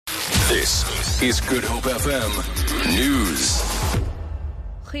This is Good Hope FM News.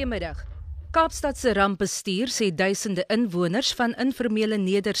 Goeiemiddag. Kaapstadse Rampbestuur sê duisende inwoners van informele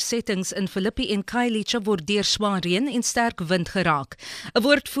nedersettings in Philippi en Khayelitsha word deur swaar reën en sterk wind geraak. 'n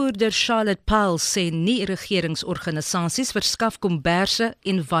Woordvoerder Charlotte Paul sê nie regeringsorganisasies verskaf komberse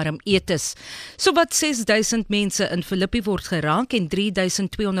en warm etes. Sowat 6000 mense in Philippi word geraak en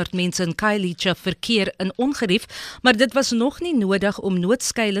 3200 mense in Khayelitsha verkeer in ongerief, maar dit was nog nie nodig om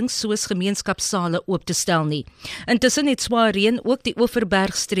noodskuilings soos gemeenskapsale oop te stel nie. Intussen het swaar reën ook die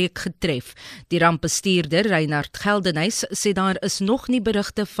Oeverbergstreek getref. Die rampbestuurder Reinhard Geldenhuys sê daar is nog nie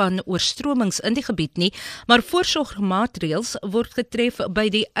berigte van oorstromings in die gebied nie, maar voorsorgmaatreëls word getref by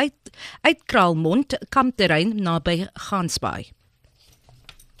die uitkraalmond kampterrein naby Gansbaai.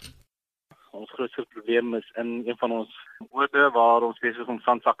 Ons grootste probleem is in een van ons oorde waar ons besig is om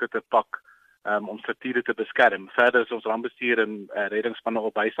sandsakke te pak om strukture te beskerm. Verder is ons rampbestuur en reddingsspanne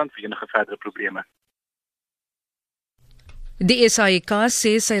op bystand vir enige verdere probleme. Die SAIK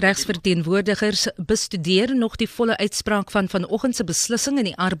sê sy regsverteenwoordigers bestudeer nog die volle uitspraak van vanoggend se beslissing in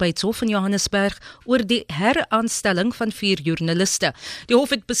die Arbeidshof in Johannesburg oor die heraanstelling van 4 joernaliste. Die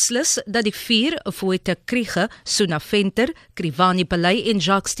hof het beslis dat die 4, Foete Kriege, Suna Venter, Krivani Pillay en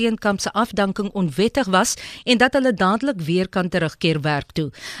Jacques Steenkamp se afdanking onwettig was en dat hulle dadelik weer kan terugkeer werk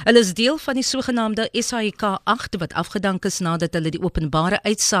toe. Hulle is deel van die sogenaamde SAIK 8 wat afgedank is nadat hulle die openbare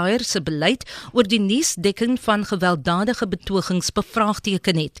uitsaaier se beleid oor die nuusdekking van gewelddadige betogings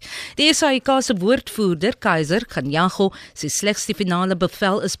bevraagteken het. Die SAIK se woordvoerder, Khayelitsha, sê slegs die finale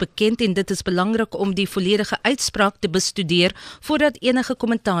bevel is bekend en dit is belangrik om die volledige uitspraak te bestudeer voordat enige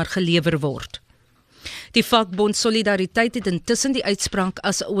kommentaar gelewer word. Die vakbond Solidariteit het intussen die uitspraak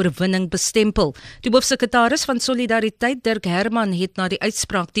as 'n oorwinning bestempel. Die hoofsekretaris van Solidariteit, Dirk Herman, het na die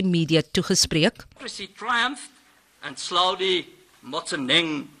uitspraak die media toegespreek. Triumphed and slowly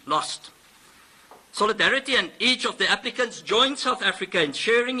Motsoeneng lost. Solidarity and each of the applicants joined South Africa in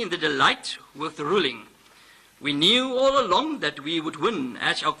sharing in the delight with the ruling. We knew all along that we would win,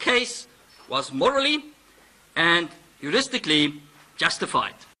 as our case was morally and juristically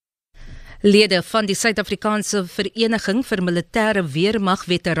justified. Lede van die Suid-Afrikaanse Vereniging vir Militêre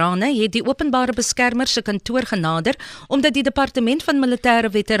Weermag-Veterane het die openbare beskermer se kantoor genader omdat die departement van militêre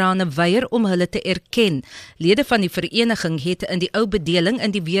veterane weier om hulle te erken. Lede van die vereniging het in die ou bedeling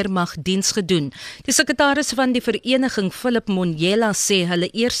in die weermag diens gedoen. Die sekretaris van die vereniging, Philip Monyela, sê hulle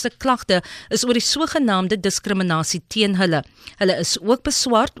eerste klagte is oor die sogenaamde diskriminasie teen hulle. Hulle is ook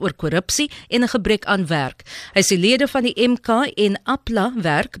beswaard oor korrupsie en 'n gebrek aan werk. Hy sê lede van die MK en APLA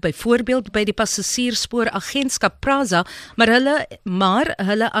werk byvoorbeeld by die passasierspooragentskap Praza, maar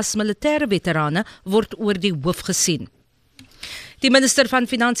hulle as militêre veterane word oor die hoof gesien. Die minister van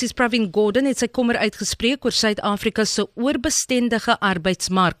Finansies, Pravin Gordhan, het sy kommer uitgespreek oor Suid-Afrika se oorbestendige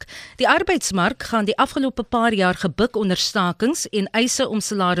arbeidsmark. Die arbeidsmark gaan die afgelope paar jaar gebuk onder stakings en eise om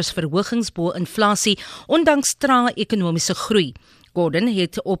salarisverhogings bo inflasie, ondanks trae ekonomiese groei. Gordhan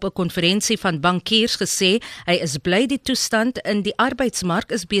het op 'n konferensie van bankiers gesê hy is bly die toestand in die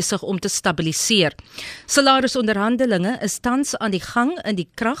arbeidsmark is besig om te stabiliseer. Salarisonderhandelinge is tans aan die gang in die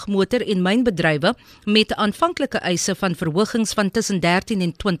krag, motor en mynbedrywe met aanvanklike eise van verhogings van tussen 13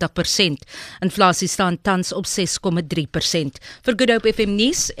 en 20%. Inflasie staan tans op 6,3%. Vir Good Hope FM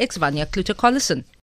nuus, ek's Vanya Kluter-Collison.